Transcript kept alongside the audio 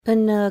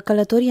În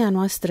călătoria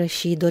noastră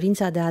și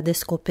dorința de a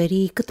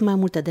descoperi cât mai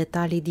multe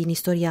detalii din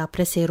istoria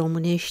presei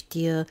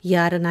românești,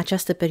 iar în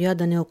această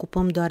perioadă ne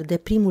ocupăm doar de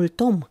primul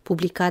tom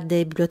publicat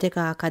de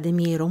Biblioteca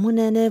Academiei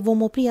Române, ne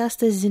vom opri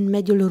astăzi în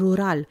mediul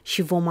rural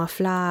și vom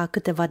afla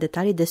câteva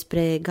detalii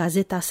despre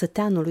Gazeta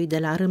Săteanului de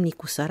la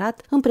Râmnicu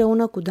Sărat,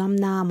 împreună cu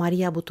doamna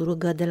Maria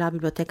Buturuga de la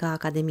Biblioteca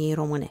Academiei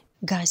Române.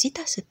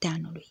 Gazeta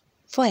Săteanului,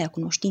 foaia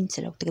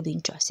cunoștințelor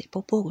trebuincioase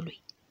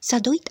poporului, s-a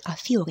dorit a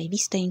fi o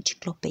revistă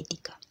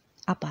enciclopedică.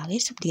 Apare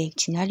sub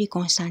direcțiunea lui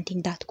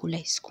Constantin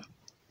Datculescu.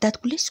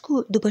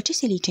 Datculescu, după ce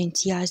se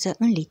licențiază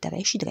în litere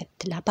și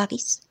drept la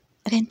Paris,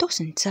 reîntors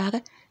în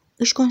țară,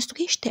 își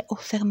construiește o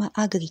fermă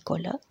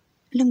agricolă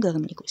lângă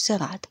Râmnicu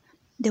Sărat,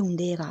 de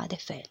unde era de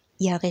fel,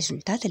 iar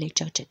rezultatele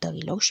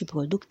cercetărilor și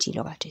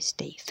producțiilor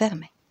acestei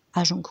ferme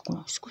ajung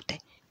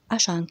cunoscute,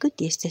 așa încât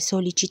este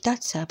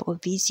solicitat să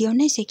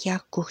aprovizioneze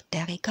chiar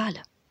curtea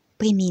regală,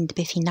 primind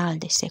pe final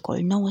de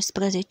secol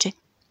XIX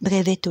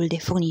brevetul de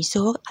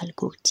furnizor al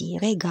curții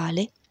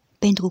regale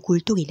pentru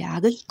culturile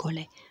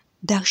agricole,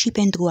 dar și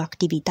pentru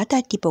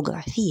activitatea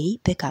tipografiei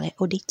pe care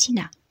o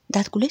deținea.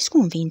 Datculescu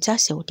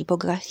înființase o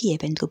tipografie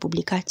pentru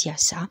publicația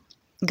sa,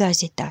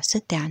 Gazeta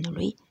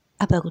Săteanului,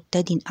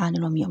 apărută din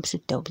anul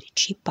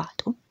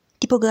 1884,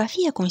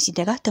 tipografie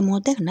considerată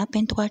modernă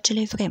pentru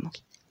acele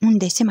vremuri,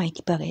 unde se mai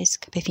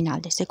tipăresc, pe final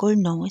de secol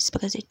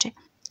XIX,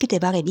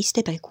 câteva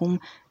reviste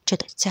precum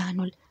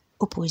Cetățeanul,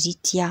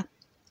 Opoziția,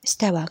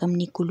 Steaua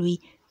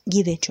Râmnicului,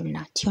 Ghiveciul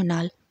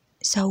Național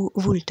sau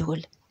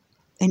Vulturul.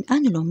 În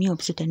anul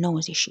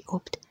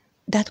 1898,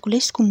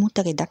 Datculescu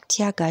mută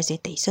redacția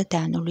Gazetei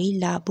Săteanului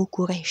la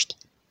București,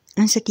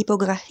 însă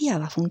tipografia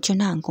va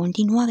funcționa în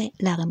continuare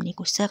la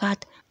Râmnicu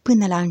Sărat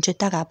până la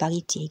încetarea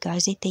apariției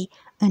gazetei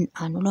în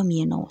anul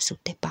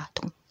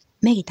 1904.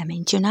 Merită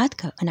menționat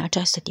că în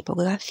această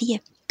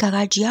tipografie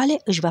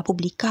Caragiale își va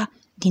publica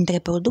dintre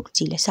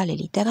producțiile sale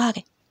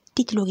literare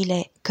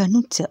titlurile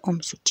Cănuță om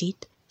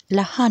sucit,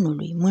 La hanul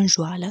lui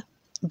Mânjoală,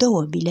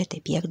 Două bilete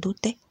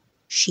pierdute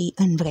și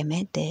În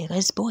vreme de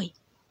război.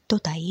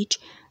 Tot aici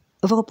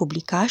vor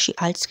publica și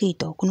alți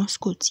scriitori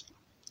cunoscuți: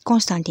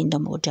 Constantin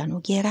Domrogeanu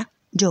Ghera,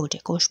 George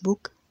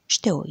Coșbuc,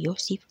 Șteo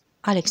Iosif,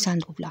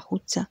 Alexandru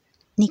Vlahuță,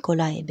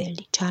 Nicolae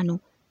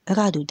Belliceanu,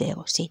 Radu de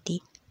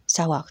Rosetti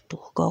sau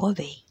Artur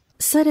Gorovei.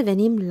 Să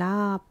revenim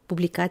la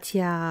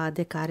publicația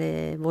de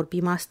care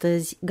vorbim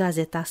astăzi,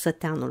 Gazeta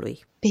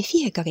Săteanului. Pe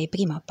fiecare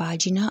primă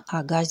pagină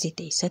a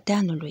Gazetei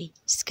Săteanului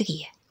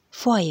scrie: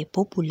 foaie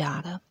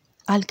populară,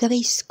 al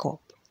cărei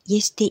scop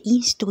este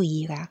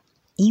instruirea,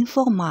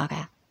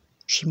 informarea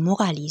și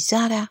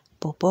moralizarea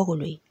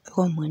poporului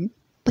român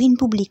prin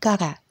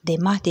publicarea de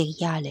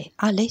materiale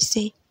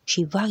alese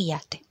și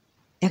variate.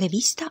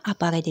 Revista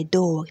apare de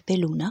 2 ori pe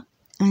lună,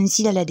 în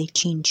zilele de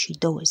 5 și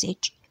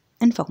 20,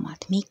 în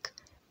format mic,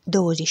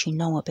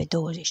 29 pe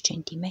 20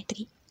 cm,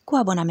 cu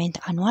abonament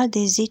anual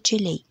de 10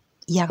 lei,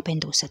 iar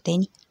pentru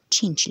săteni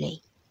 5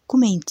 lei, cu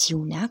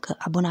mențiunea că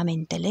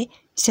abonamentele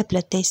se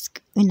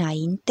plătesc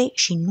înainte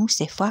și nu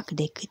se fac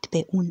decât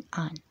pe un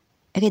an.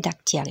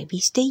 Redacția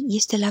revistei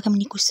este la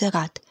Râmnicu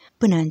Sărat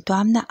până în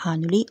toamna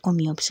anului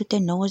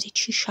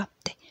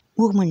 1897,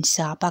 urmând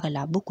să apară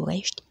la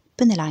București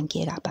până la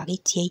încheierea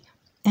apariției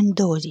în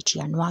 20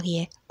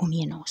 ianuarie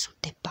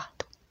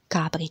 1904.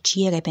 Ca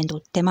apreciere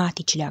pentru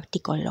tematicile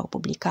articolelor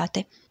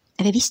publicate,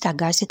 revista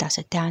Gazeta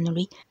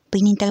Săteanului,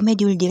 prin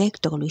intermediul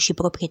directorului și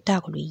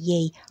proprietarului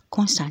ei,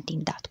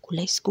 Constantin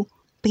Datculescu,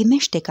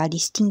 primește ca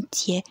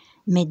distincție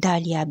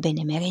medalia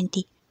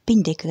Benemerenti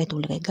prin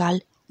decretul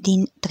regal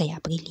din 3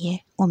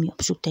 aprilie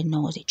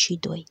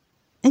 1892.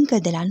 Încă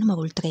de la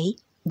numărul 3,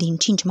 din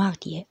 5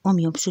 martie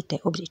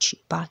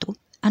 1884,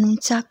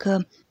 anunța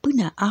că,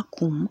 până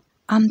acum,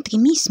 am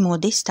trimis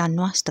modesta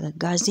noastră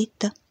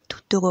gazetă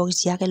tuturor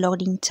ziarelor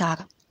din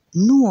țară.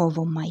 Nu o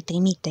vom mai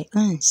trimite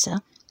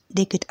însă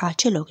decât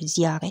acelor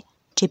ziare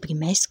ce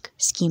primesc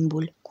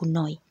schimbul cu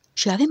noi.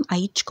 Și avem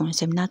aici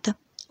consemnată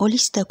o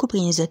listă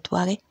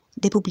cuprinzătoare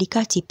de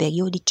publicații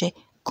periodice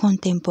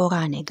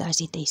contemporane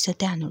Gazetei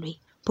Săteanului,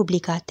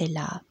 publicate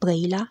la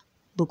Brăila,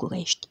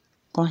 București,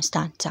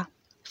 Constanța,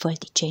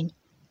 Fălticeni,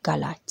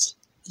 Galați,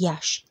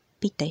 Iași,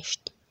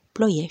 Pitești,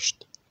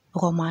 Ploiești,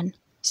 Roman,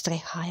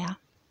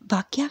 Strehaia,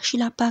 ba chiar și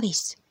la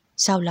Paris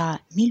sau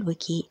la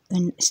Milwaukee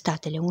în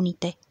Statele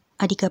Unite,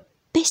 adică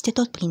peste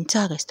tot prin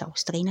țară sau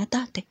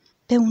străinătate,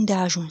 pe unde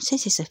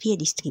ajunsese să fie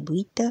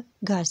distribuită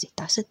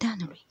Gazeta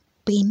Săteanului.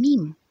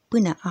 Primim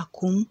până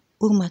acum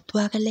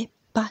următoarele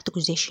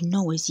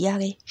 49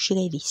 ziare și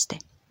reviste: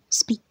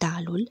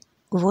 Spitalul,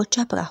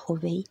 Vocea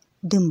Prahovei,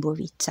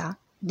 Dâmbovița,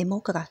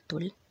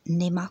 Democratul,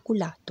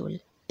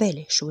 Nemaculatul,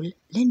 Peleșul,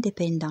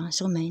 L'Independance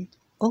Romain,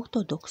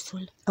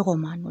 Ortodoxul,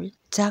 Romanul,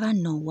 Țara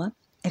Nouă,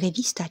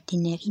 Revista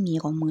Tinerimii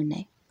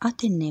Române,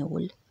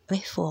 Ateneul,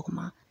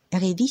 Reforma,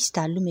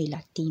 Revista Lumei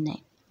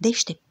Latine,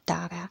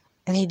 Deșteptarea,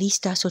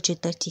 Revista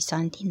Societății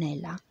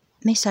Santinela,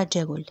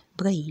 Mesagerul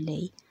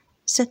Brăilei,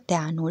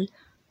 Săteanul,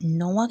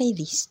 Noua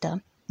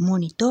Revistă,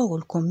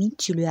 Monitorul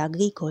Comițiului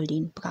Agricol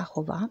din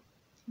Prahova,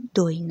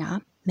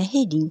 Doina,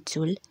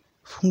 Mehedințul,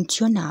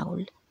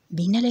 Funcționarul,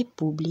 binele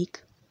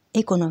public,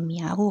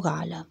 economia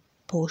rurală,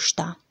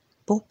 poșta,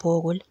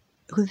 poporul,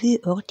 revue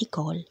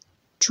horticole,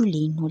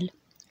 ciulinul,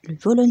 lui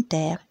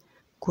volontaire,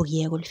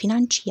 curierul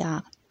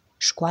financiar,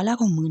 școala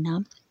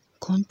română,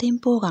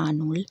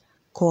 contemporanul,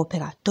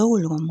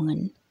 cooperatorul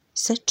român,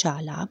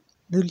 săceala,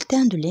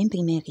 bulletin de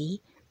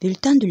l'imprimerie,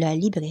 bulletin de la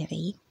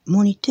librairie,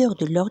 moniteur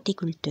de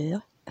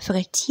l'horticulteur,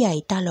 frăția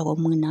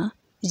italo-română,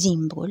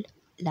 Zimbrul,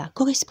 la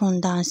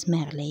Corespondance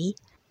Merlei,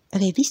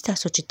 revista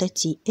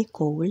societății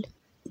Ecoul,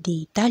 The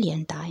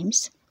Italian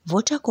Times,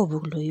 Vocea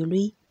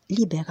Covârloiului,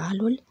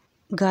 Liberalul,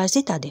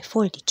 Gazeta de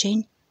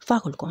Folticeni,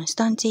 Farul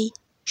Constanței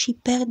și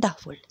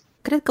Perdaful.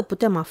 Cred că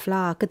putem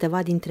afla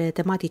câteva dintre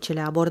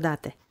tematicile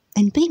abordate.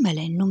 În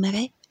primele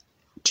numere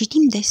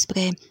citim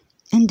despre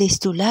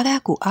îndestularea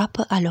cu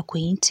apă a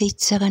locuinței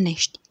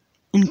țărănești,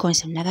 în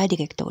consemnarea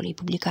directorului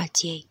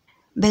publicației,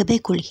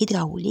 berbecul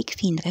hidraulic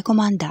fiind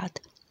recomandat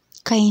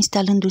ca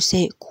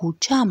instalându-se cu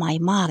cea mai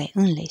mare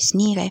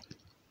înlesnire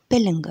pe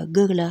lângă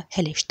gârlă,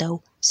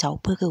 heleștău sau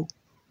pârâu.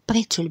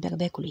 Prețul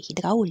berbecului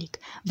hidraulic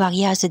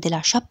variază de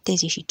la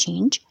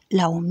 75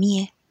 la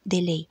 1000 de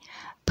lei,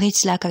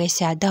 preț la care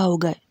se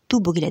adaugă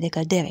tuburile de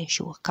cădere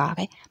și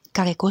urcare,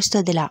 care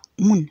costă de la 1,50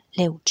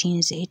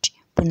 lei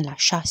până la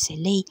 6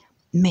 lei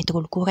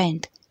metrul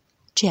curent,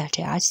 ceea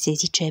ce azi se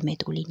zice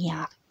metru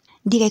liniar.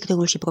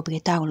 Directorul și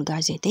proprietarul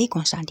gazetei,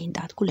 Constantin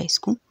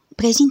Datculescu,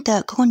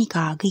 prezintă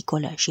Cronica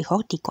agricolă și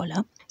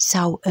horticolă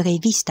sau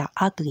Revista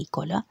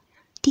agricolă,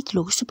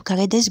 titluri sub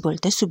care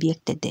dezvoltă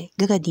subiecte de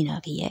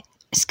grădinărie,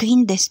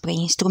 scriind despre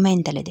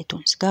instrumentele de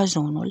tuns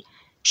gazonul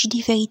și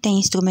diferite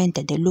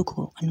instrumente de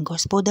lucru în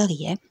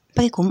gospodărie,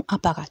 precum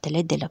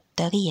aparatele de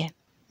lăptărie.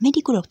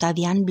 Medicul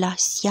Octavian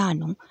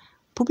Blasianu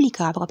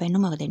publică aproape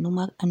număr de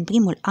număr în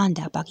primul an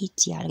de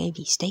apariție al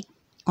revistei,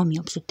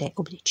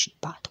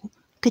 1884,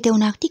 câte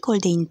un articol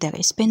de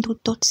interes pentru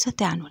tot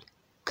săteanul,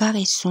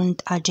 care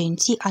sunt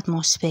agenții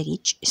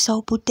atmosferici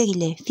sau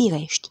puterile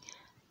firești,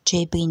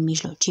 ce, prin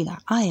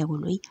mijlocirea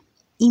aerului,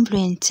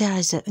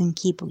 influențează în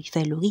chipuri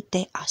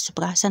felurite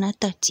asupra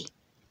sănătății,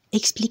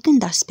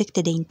 explicând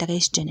aspecte de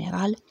interes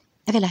general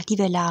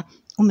relative la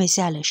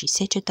umezeală și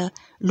secetă,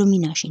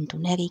 lumină și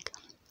întuneric,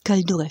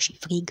 căldură și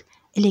frig,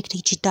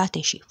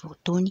 electricitate și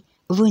furtuni,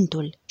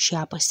 vântul și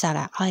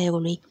apăsarea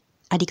aerului,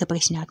 adică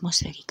presiunea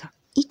atmosferică.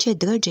 I.C.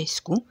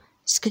 Drăgescu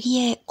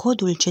scrie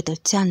Codul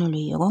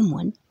cetățeanului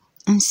român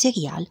în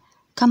serial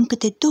cam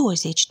câte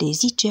 20 de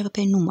ziceri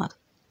pe număr.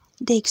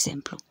 De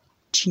exemplu,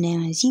 cine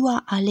în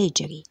ziua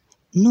alegerii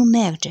nu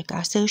merge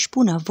ca să își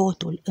pună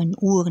votul în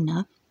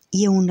urnă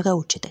e un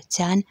rău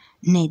cetățean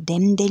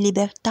nedemn de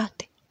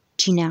libertate.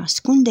 Cine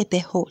ascunde pe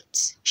hoț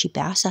și pe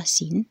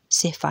asasin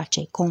se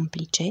face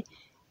complice,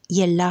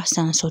 el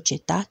lasă în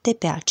societate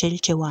pe acel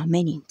ce o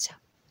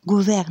amenință.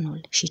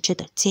 Guvernul și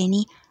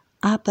cetățenii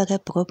apără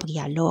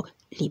propria lor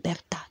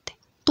libertate.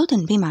 Tot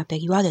în prima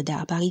perioadă de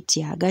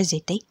apariție a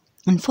gazetei,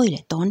 în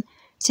foileton,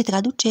 se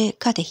traduce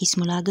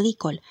Catehismul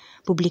agricol,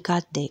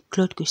 publicat de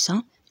Claude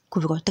Cussin cu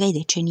vreo 3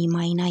 decenii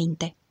mai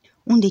înainte,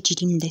 unde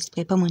citim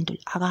despre pământul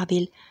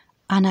arabil,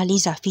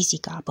 analiza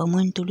fizică a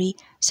pământului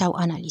sau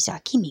analiza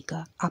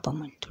chimică a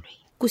pământului.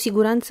 Cu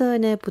siguranță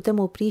ne putem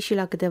opri și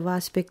la câteva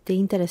aspecte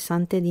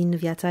interesante din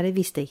viața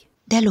revistei.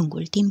 De-a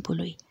lungul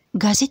timpului,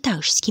 gazeta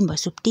își schimbă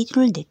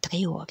subtitlul de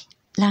 3 ori.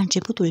 La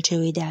începutul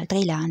celui de-al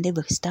 3-lea an de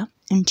vârstă,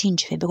 în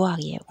 5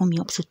 februarie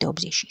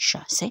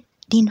 1886,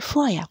 din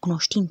Foaia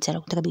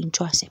cunoștințelor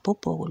trebuincioase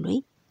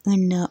poporului,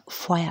 în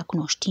Foaia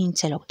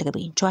cunoștințelor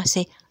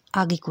trebuincioase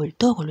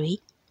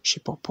agricultorului și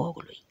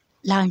poporului.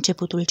 La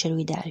începutul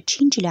celui de-al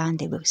 5-lea an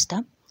de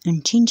vârstă, în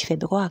 5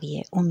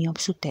 februarie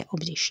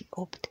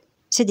 1888,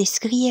 se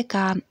descrie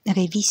ca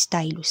revista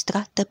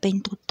ilustrată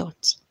pentru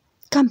toți,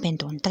 cam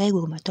pentru întreg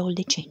următorul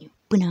deceniu,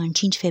 până în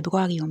 5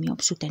 februarie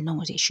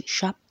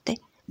 1897,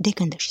 de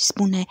când își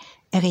spune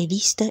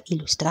revistă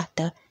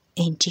ilustrată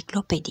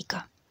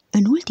enciclopedică.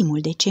 În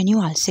ultimul deceniu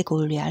al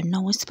secolului al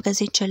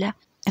XIX-lea,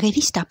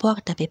 revista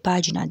poartă pe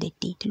pagina de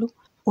titlu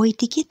o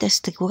etichetă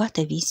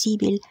stricurată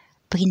vizibil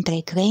printre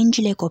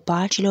crengile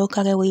copacilor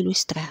care o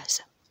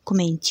ilustrează, cu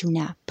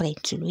mențiunea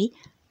prețului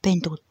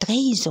pentru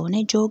 3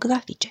 zone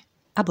geografice.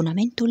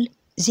 Abonamentul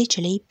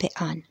 10 lei pe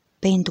an,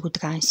 pentru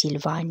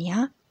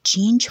Transilvania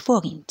 5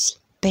 forinți,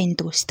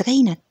 pentru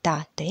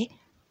străinătate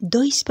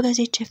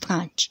 12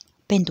 franci,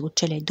 pentru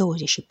cele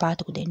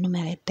 24 de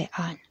numere pe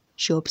an.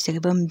 Și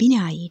observăm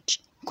bine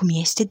aici cum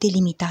este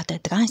delimitată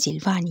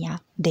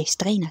Transilvania de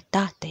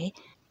străinătate.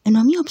 În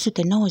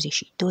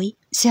 1892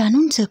 se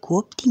anunță cu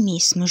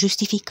optimism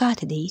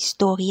justificat de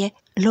istorie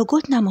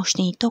logotna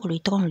moștenitorului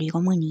tronului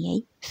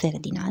României,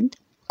 Ferdinand,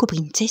 cu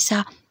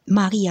prințesa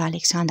Maria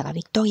Alexandra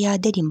Victoria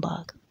de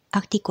Edinburgh,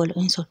 articol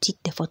însoțit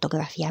de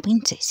fotografia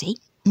prințesei,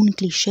 un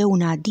clișeu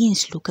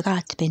adins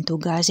lucrat pentru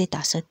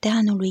Gazeta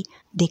Săteanului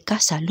de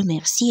Casa lui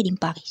Mercier din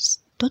Paris.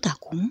 Tot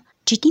acum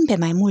citim pe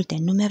mai multe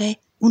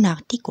numere un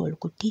articol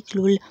cu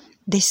titlul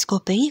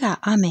Descoperirea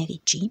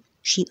Americii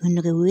și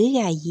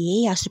înrâurirea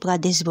ei asupra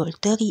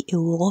dezvoltării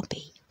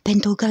Europei,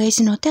 pentru care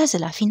se notează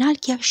la final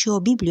chiar și o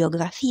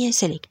bibliografie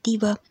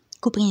selectivă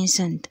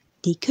cuprinzând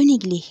Die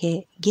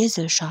Königliche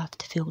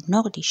Gesellschaft für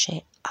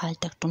Nordische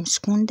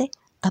Altertumskunde,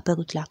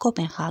 apărut la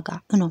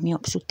Copenhaga în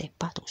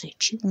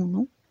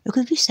 1841,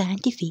 Revue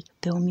Scientifique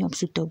pe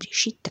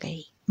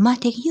 1883,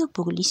 Matériaux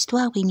pour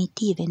l'histoire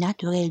primitive et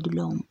naturelle de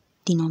l'homme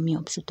din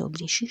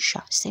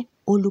 1886,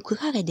 o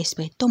lucrare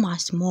despre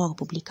Thomas More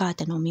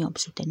publicată în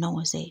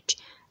 1890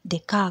 de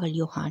Carl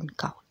Johann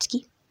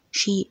Kautsky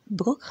și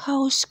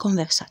Brockhaus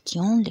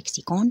Conversation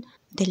Lexicon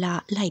de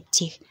la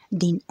Leipzig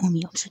din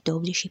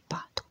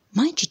 1884.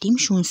 Mai citim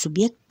și un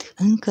subiect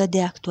încă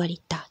de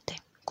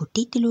actualitate, cu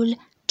titlul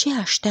Ce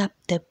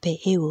așteaptă pe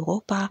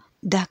Europa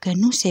dacă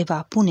nu se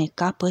va pune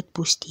capăt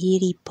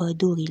pustierii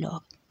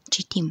pădurilor?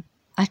 Citim.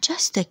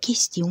 Această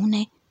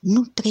chestiune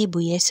nu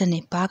trebuie să ne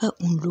pară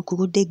un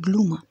lucru de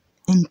glumă.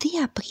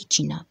 Întâia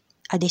pricină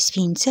a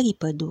desființării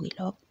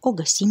pădurilor o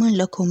găsim în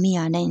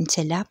lăcomia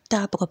neînțeleaptă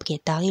a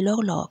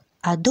proprietarilor lor.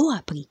 A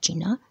doua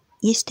pricină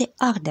este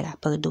arderea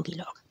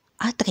pădurilor.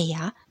 A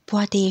treia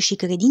poate e și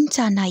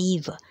credința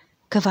naivă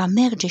că va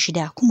merge și de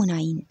acum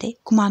înainte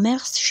cum a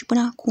mers și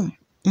până acum.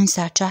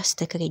 Însă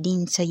această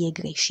credință e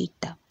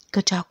greșită,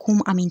 căci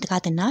acum am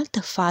intrat în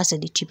altă fază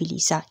de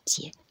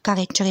civilizație,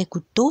 care cere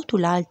cu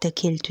totul altă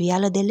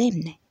cheltuială de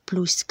lemne,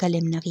 plus că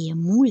lemnărie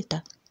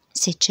multă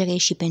se cere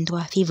și pentru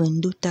a fi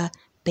vândută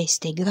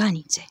peste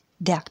granițe.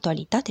 De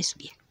actualitate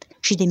subiect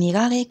și de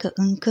mirare că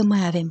încă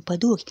mai avem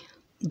păduri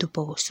după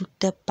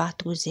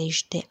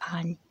 140 de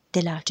ani de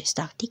la acest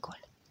articol.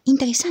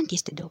 Interesant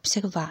este de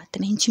observat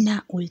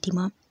mențiunea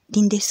ultimă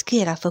din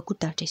descrierea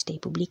făcută acestei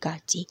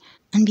publicații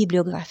în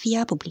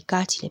bibliografia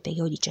Publicațiile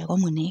periodice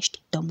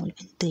românești, tomul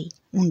 1,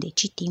 unde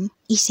citim,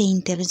 îi se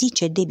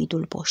interzice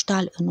debitul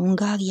poștal în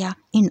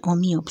Ungaria în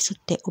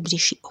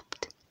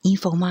 1888.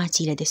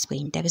 Informațiile despre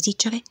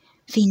interzicere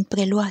fiind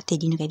preluate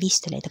din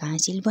revistele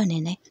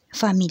transilvanene,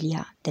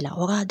 Familia de la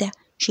Oradea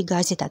și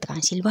Gazeta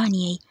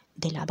Transilvaniei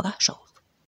de la Brașov.